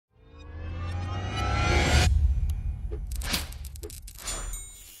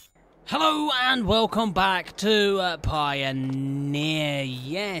Hello and welcome back to Pioneer.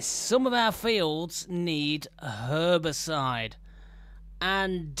 Yes, some of our fields need herbicide.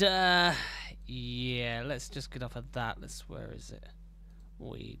 And, yeah, let's just get off of that. Where is it?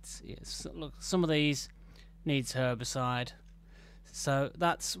 Weeds. Yes, look, some of these needs herbicide. So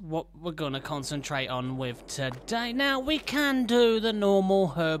that's what we're going to concentrate on with today. Now, we can do the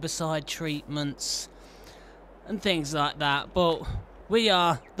normal herbicide treatments and things like that, but we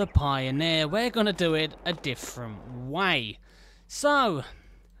are the Pioneer. We're going to do it a different way. So,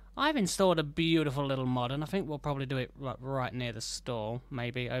 I've installed a beautiful little mod, and I think we'll probably do it right near the store.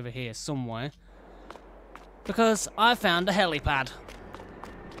 Maybe over here somewhere. Because I found a helipad.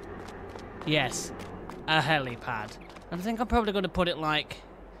 Yes, a helipad. And I think I'm probably going to put it like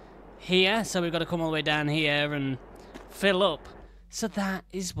here. So we've got to come all the way down here and fill up. So that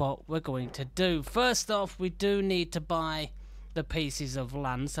is what we're going to do. First off, we do need to buy the pieces of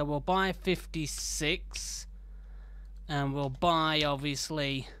land, so we'll buy 56 and we'll buy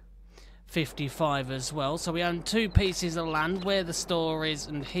obviously 55 as well, so we own 2 pieces of land where the store is,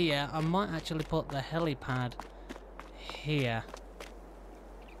 and here I might actually put the helipad here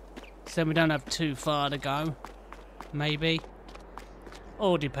so we don't have too far to go. Maybe,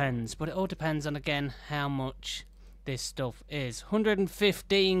 all depends, but it all depends on again how much this stuff is.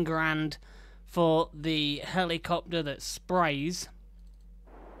 115 grand for the helicopter that sprays.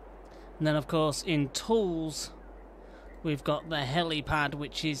 And then of course in tools we've got the helipad,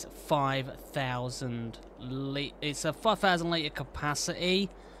 which is 5,000 litre. It's a 5,000 litre capacity,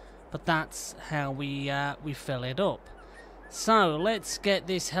 but that's how we fill it up. So let's get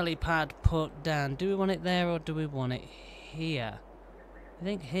this helipad put down. Do we want it there or do we want it here? I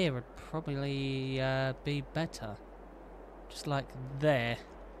think here would probably be better, just like there.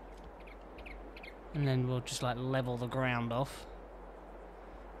 And then we'll just like level the ground off,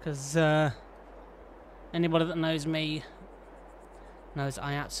 because anybody that knows me knows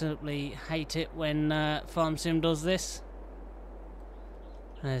I absolutely hate it when Farm Sim does this.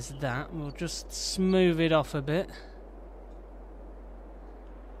 There's that. We'll just smooth it off a bit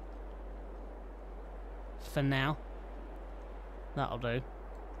for now. That'll do.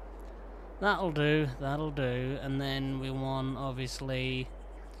 That'll do. That'll do. And then we want obviously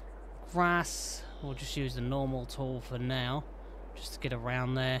grass. We'll just use the normal tool for now, just to get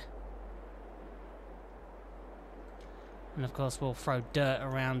around there. And of course we'll throw dirt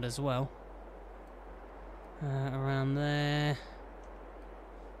around as well. Around there.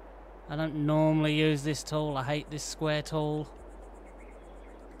 I don't normally use this tool, I hate this square tool.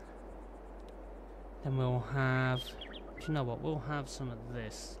 Then we'll have, do you know what, we'll have some of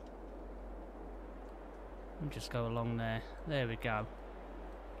this. And just go along there. There we go.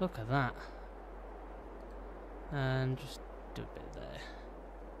 Look at that. And just do a bit there.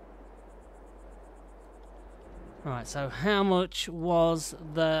 Right, so how much was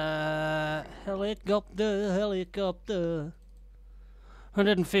the helicopter?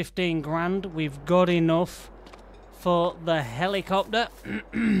 115 grand. We've got enough for the helicopter.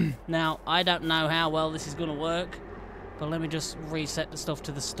 Now, I don't know how well this is going to work, but let me just reset the stuff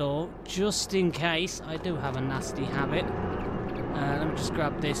to the store, just in case. I do have a nasty habit. Let me just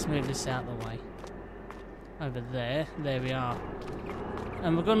grab this, move this out of the way. Over there. There we are.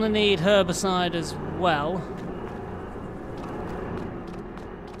 And we're going to need herbicide as well.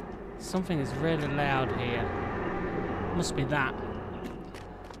 Something is really loud here. Must be that.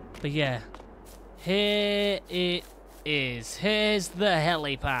 But yeah. Here it is. Here's the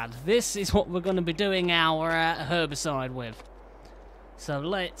helipad. This is what we're going to be doing our herbicide with. So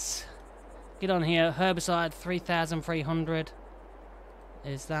let's get on here. Herbicide 3,300.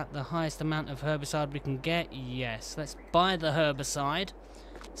 Is that the highest amount of herbicide we can get? Yes. Let's buy the herbicide.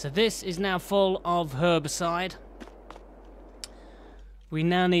 So this is now full of herbicide. We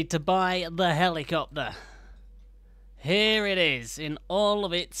now need to buy the helicopter. Here it is in all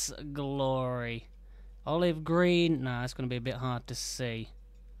of its glory. Olive green. No, it's going to be a bit hard to see.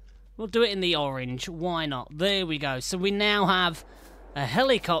 We'll do it in the orange. Why not? There we go. So we now have a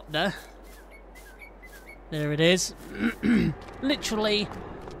helicopter. There it is. Literally,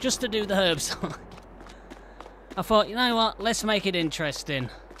 just to do the herbicide. I thought, you know what? Let's make it interesting.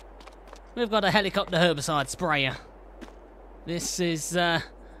 We've got a helicopter herbicide sprayer. This is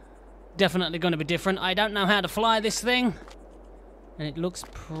definitely going to be different. I don't know how to fly this thing. And it looks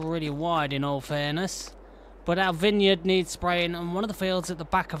pretty wide in all fairness. But our vineyard needs spraying, and one of the fields at the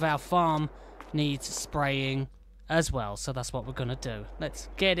back of our farm needs spraying as well. So that's what we're going to do. Let's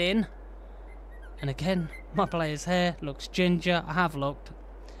get in. And again, my player's hair looks ginger. I have looked,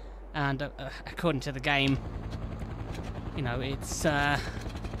 and according to the game, you know, it's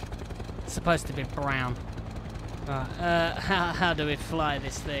It's supposed to be brown. Right, how do we fly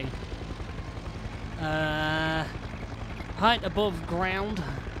this thing? Height above ground.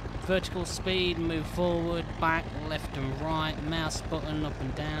 Vertical speed, move forward, back, left and right. Mouse button up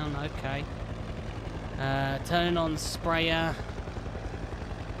and down, okay. Turn on sprayer.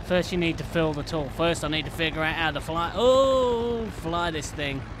 First you need to fill the tool. First I need to figure out how to fly. Oh, fly this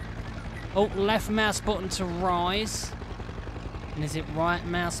thing. Oh, left mouse button to rise. And is it right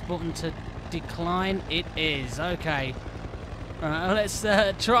mouse button to decline? It is, okay. Alright, let's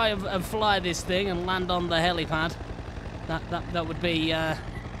try and fly this thing and land on the helipad. That would be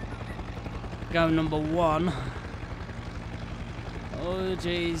go number 1. Oh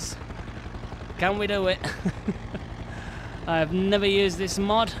jeez. Can we do it? I have never used this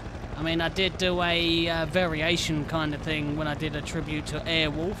mod. I mean, I did do a variation kind of thing when I did a tribute to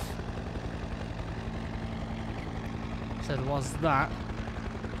Airwolf. So there was that.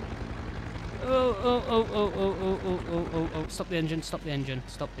 Oh, stop the engine, stop the engine,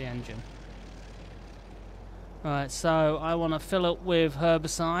 stop the engine. Right, so I want to fill it with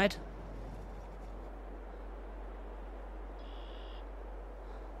herbicide.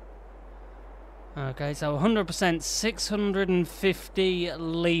 Okay, so 100%, 650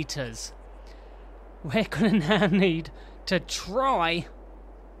 litres. We're going to now need to try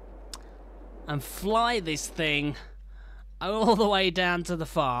and fly this thing all the way down to the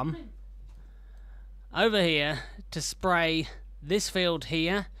farm. Over here to spray this field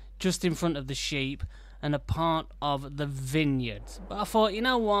here, just in front of the sheep, and a part of the vineyards. But I thought, you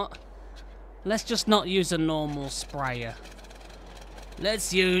know what? Let's just not use a normal sprayer.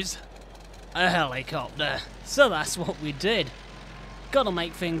 Let's use a helicopter. So that's what we did. Gotta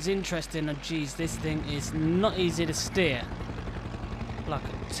make things interesting, and geez, this thing is not easy to steer. Like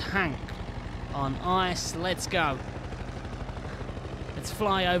a tank on ice. Let's go. Let's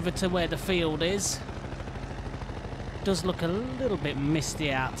fly over to where the field is. Does look a little bit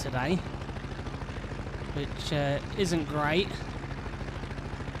misty out today, which isn't great.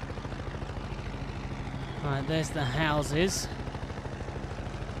 Right, there's the houses.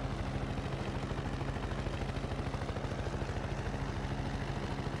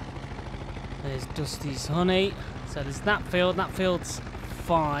 There's Dusty's honey. So there's that field. That field's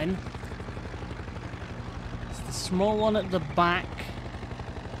fine. It's the small one at the back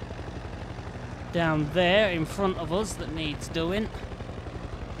down there in front of us that needs doing.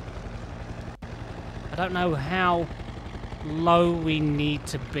 I don't know how low we need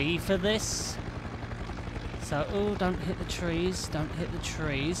to be for this. So, oh, don't hit the trees. Don't hit the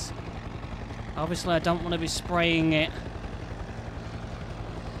trees. Obviously, I don't want to be spraying it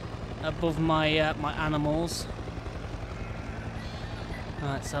above my my animals.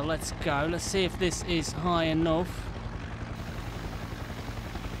 Alright, so let's go. Let's see if this is high enough.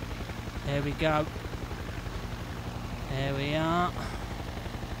 There we go. There we are.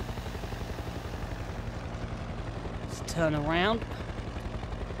 Let's turn around.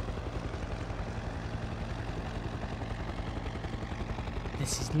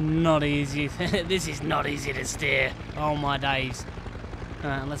 This is not easy. This is not easy to steer. Oh my days.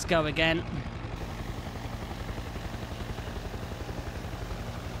 Alright, let's go again.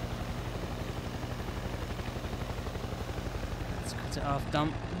 Let's cut it off.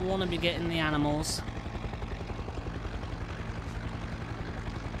 Don't want to be getting the animals.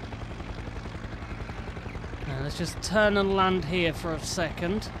 Now, let's just turn and land here for a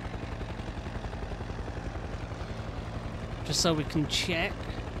second. Just so we can check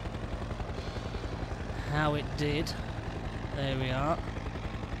how it did. There we are.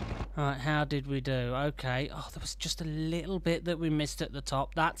 Alright, how did we do? Okay. Oh, there was just a little bit that we missed at the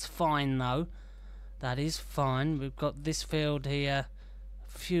top. That's fine, though. That is fine. We've got this field here.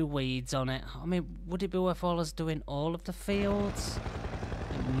 A few weeds on it. I mean, would it be worthwhile us doing all of the fields?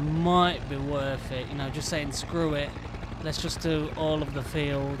 It might be worth it. You know, just saying screw it. Let's just do all of the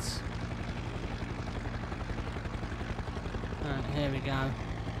fields. Alright, here we go.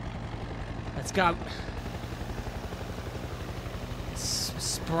 Let's go.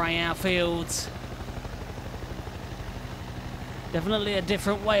 Spray our fields. Definitely a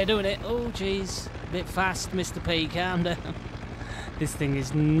different way of doing it. Oh, jeez. A bit fast, Mr. P. Calm down. This thing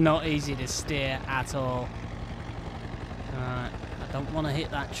is not easy to steer at all. Alright. I don't want to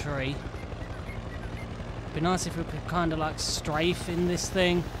hit that tree. It'd be nice if we could kind of like strafe in this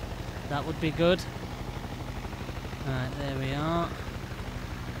thing. That would be good. Alright, there we are.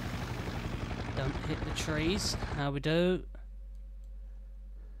 Don't hit the trees. How we do?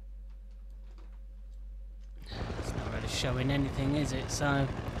 It's not really showing anything, is it? So,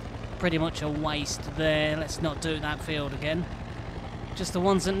 pretty much a waste there. Let's not do that field again. Just the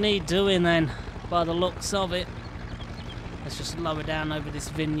ones that need doing then, by the looks of it. Let's just lower down over this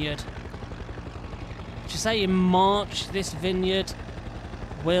vineyard. Should say in March this vineyard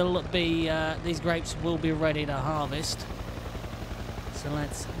will be, these grapes will be ready to harvest. So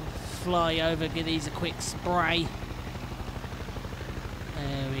let's fly over, give these a quick spray.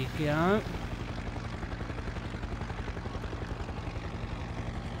 There we go.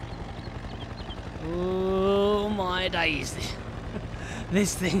 Oh my days.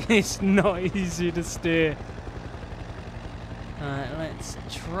 This thing is not easy to steer. Alright, let's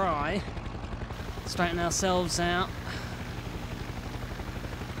try. Straighten ourselves out.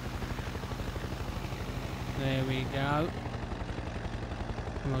 There we go.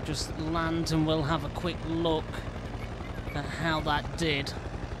 And we'll just land and we'll have a quick look at how that did.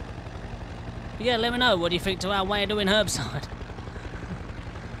 But yeah, let me know, what do you think to our way of doing herbicide?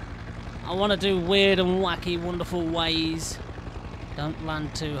 I want to do weird and wacky, wonderful ways. Don't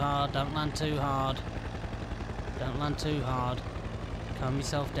land too hard, don't land too hard. Don't land too hard. Calm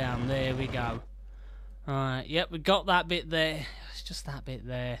yourself down, there we go. Alright, yep, we got that bit there. It's just that bit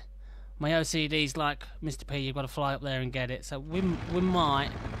there. My OCD's like, Mr. P, you've got to fly up there and get it. So we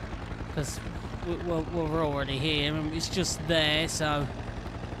might, because we're already here, and it's just there, so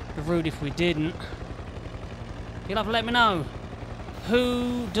it'd be rude if we didn't. You'll have to let me know.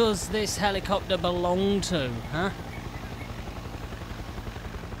 Who does this helicopter belong to, huh?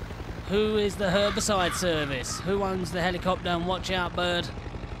 Who is the herbicide service? Who owns the helicopter? And watch out, bird.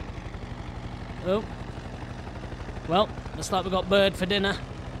 Oh. Well, looks like we've got bird for dinner.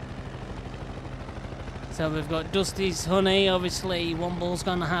 So we've got Dusty's honey, obviously Womble's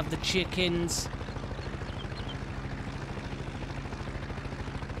gonna have the chickens.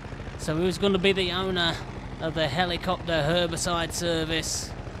 So who's gonna be the owner of the helicopter herbicide service?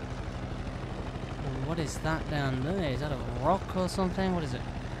 What is that down there? Is that a rock or something? What is it?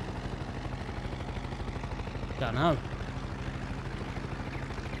 Don't know.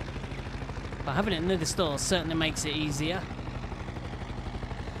 But having it near the store certainly makes it easier.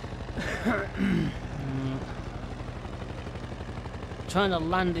 Trying to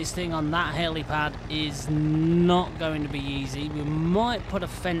land this thing on that helipad is not going to be easy. We might put a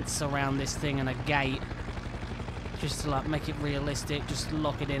fence around this thing and a gate, just to like make it realistic, just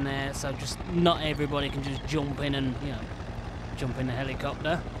lock it in there, so just not everybody can just jump in and, you know, jump in the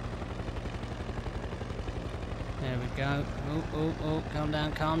helicopter. There we go. Oh, calm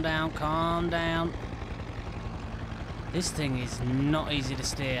down, calm down, calm down. This thing is not easy to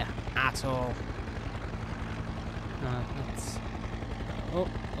steer at all. No, let's... Oh.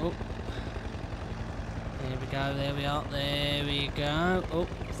 There we go, there we are, there we go. Oh,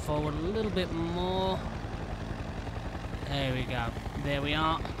 forward a little bit more. There we go, there we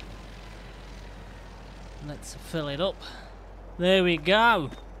are. Let's fill it up. There we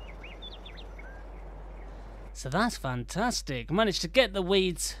go. So that's fantastic. Managed to get the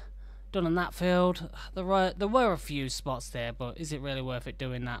weeds done in that field. There were a few spots there, but is it really worth it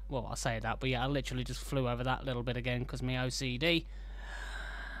doing that? Well, I say that, but yeah, I literally just flew over that little bit again because my OCD.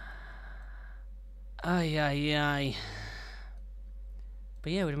 Ay.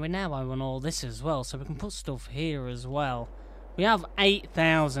 But yeah, we now own all this as well, so we can put stuff here as well. We have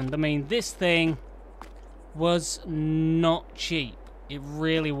 8,000. I mean, this thing was not cheap. It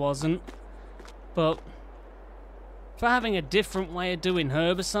really wasn't. But for having a different way of doing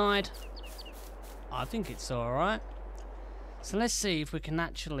herbicide, I think it's alright. So let's see if we can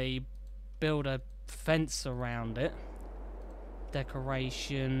actually build a fence around it.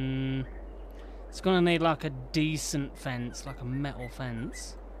 Decoration. It's gonna need like a decent fence, like a metal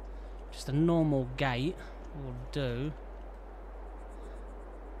fence. Just a normal gate will do.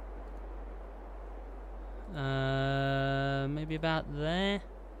 Maybe about there.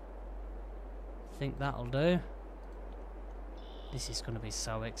 I think that'll do. This is gonna be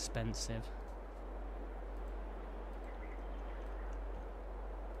so expensive.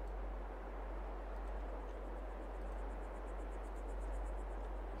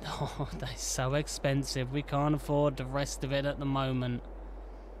 Oh, that's so expensive. We can't afford the rest of it at the moment.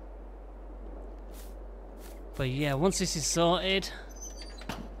 But yeah, once this is sorted,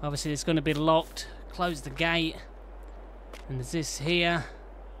 obviously it's going to be locked. Close the gate. And there's this here.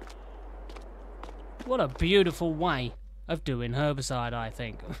 What a beautiful way of doing herbicide, I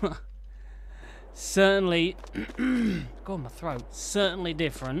think. Certainly, go on my throat. Certainly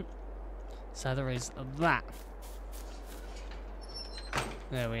different. So there is that.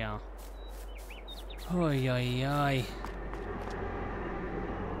 There we are. Oi.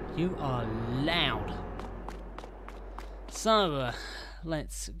 You are loud. So,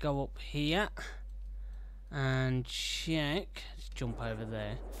 let's go up here and check. jump over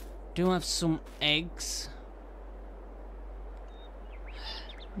there. Do have some eggs.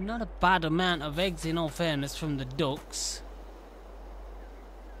 Not a bad amount of eggs in all fairness from the ducks.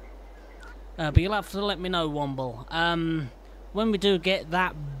 But you'll have to let me know, Womble. When we do get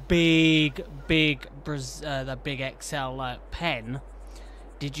that big XL pen,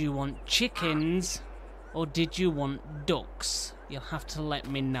 did you want chickens or did you want ducks? You'll have to let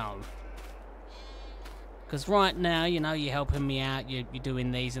me know. Because right now, you know, you're helping me out, you're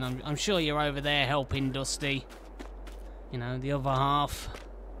doing these, and I'm sure you're over there helping Dusty. You know, the other half.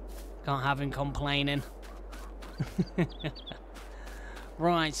 Can't have him complaining.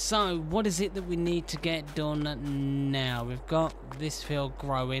 Right, so what is it that we need to get done now? We've got this field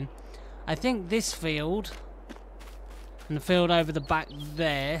growing. I think this field and the field over the back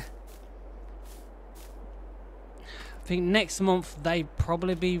there, I think next month they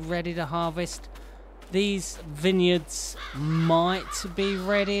probably be ready to harvest. These vineyards might be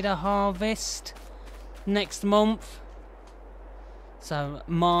ready to harvest next month. So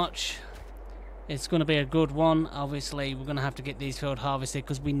March, it's going to be a good one. Obviously, we're going to have to get these field harvested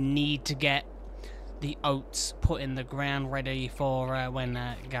because we need to get the oats put in the ground ready for when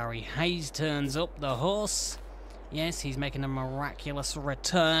Gary Hayes turns up, the horse. Yes, he's making a miraculous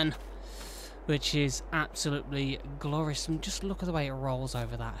return, which is absolutely glorious. And just look at the way it rolls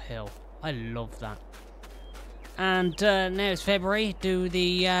over that hill. I love that. And now it's February. Do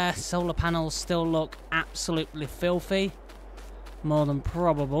the solar panels still look absolutely filthy? More than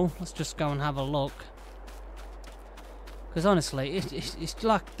probable. Let's just go and have a look. Because honestly, it's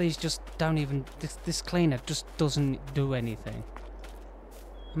like these just don't even... This cleaner just doesn't do anything.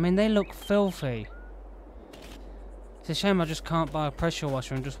 I mean, they look filthy. It's a shame I just can't buy a pressure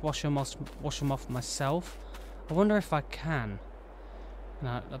washer and just wash them off myself. I wonder if I can.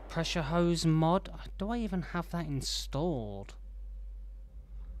 No, a pressure hose mod. Do I even have that installed?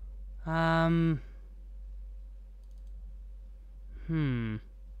 No,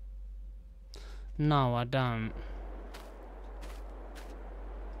 I don't.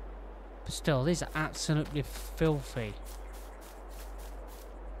 But still, these are absolutely filthy.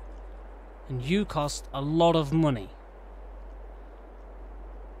 And you cost a lot of money.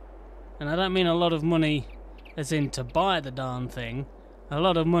 And I don't mean a lot of money as in to buy the darn thing. A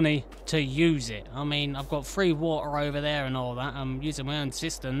lot of money to use it. I mean, I've got free water over there and all that. I'm using my own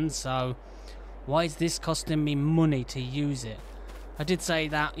cisterns, so why is this costing me money to use it? I did say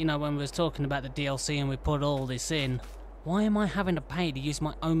that, you know, when we was talking about the DLC and we put all this in. Why am I having to pay to use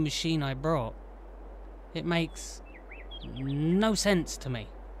my own machine I brought? It makes no sense to me.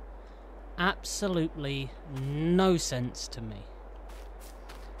 Absolutely no sense to me.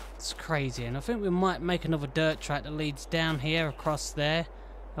 It's crazy, and I think we might make another dirt track that leads down here, across there,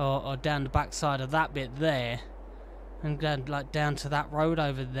 or down the backside of that bit there, and go like down to that road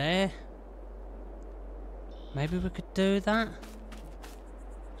over there. Maybe we could do that.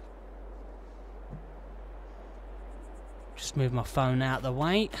 Just move my phone out of the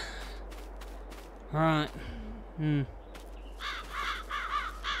way. Right.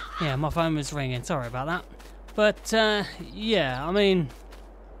 Yeah, my phone was ringing. Sorry about that. But yeah, I mean,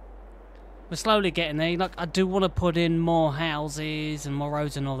 we're slowly getting there. Like, I do want to put in more houses and more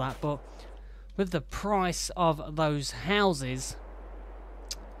roads and all that, but with the price of those houses,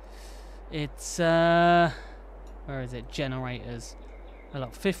 it's where is it? Generators.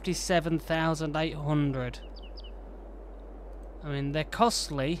 Look, 57,800. I mean, they're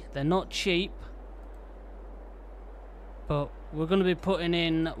costly. They're not cheap, but we're going to be putting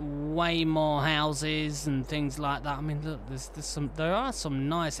in way more houses and things like that. I mean, look, there are some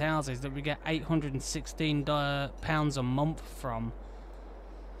nice houses that we get £816 a month from.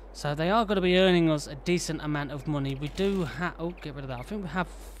 So they are going to be earning us a decent amount of money. We do have... Oh, get rid of that. I think we have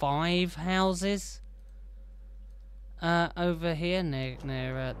 5 houses over here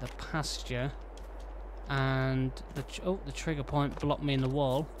near the pasture. And the trigger point blocked me in the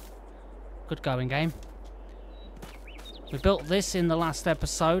wall. Good going, game. We built this in the last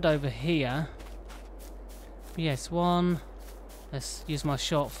episode over here. Yes, one. Let's use my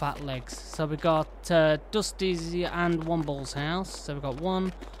short fat legs. So we got Dusty's and Womble's house. So we've got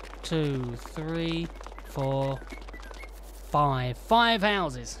 1, 2, 3, 4, 5. 5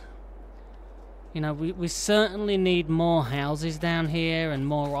 houses. You know, we certainly need more houses down here and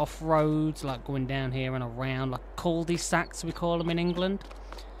more off-roads, like going down here and around, like cul-de-sacs we call them in England.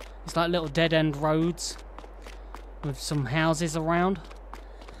 It's like little dead-end roads with some houses around.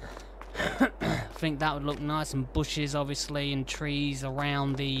 I think that would look nice, and bushes obviously, and trees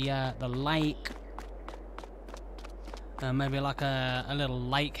around the lake. Maybe like a little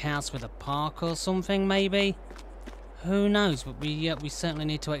lake house with a park or something, maybe. who knows? But we certainly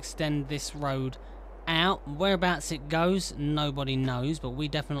need to extend this road out. Whereabouts it goes, nobody knows, but we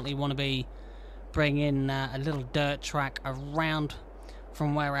definitely want to be bringing a little dirt track around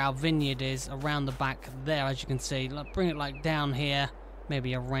from where our vineyard is, around the back there, as you can see. Like, bring it like down here,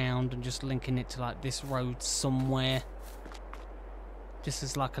 maybe around, and just linking it to like this road somewhere. Just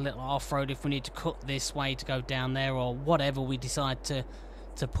as like a little off-road if we need to cut this way to go down there, or whatever we decide to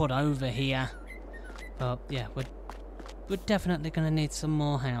put over here. But yeah, we're definitely going to need some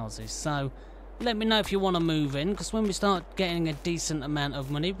more houses. So let me know if you want to move in, because when we start getting a decent amount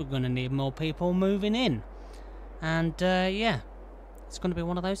of money, we're going to need more people moving in. And yeah, it's going to be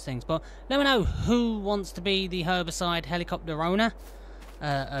one of those things. But let me know who wants to be the herbicide helicopter owner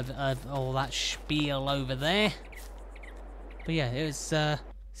of all that spiel over there. But yeah, it was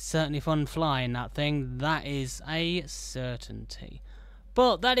certainly fun flying that thing. That is a certainty.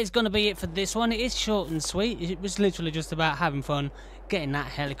 But that is going to be it for this one. It is short and sweet. It was literally just about having fun, getting that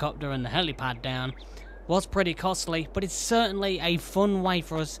helicopter and the helipad down. Was pretty costly, but it's certainly a fun way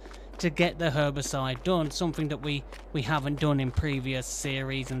for us to get the herbicide done. Something that we haven't done in previous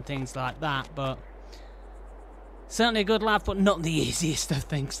series and things like that. But certainly a good laugh, but not the easiest of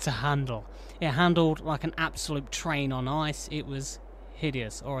things to handle. It handled like an absolute train on ice. It was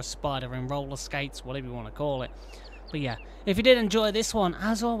hideous. Or a spider in roller skates, whatever you want to call it. But yeah, if you did enjoy this one,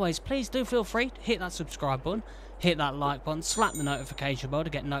 as always, please do feel free to hit that subscribe button, hit that like button, slap the notification bell to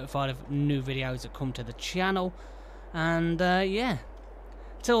get notified of new videos that come to the channel. And yeah,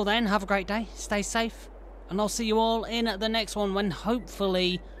 till then, have a great day, stay safe, and I'll see you all in the next one when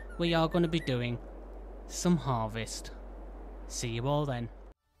hopefully we are going to be doing some harvest. See you all then.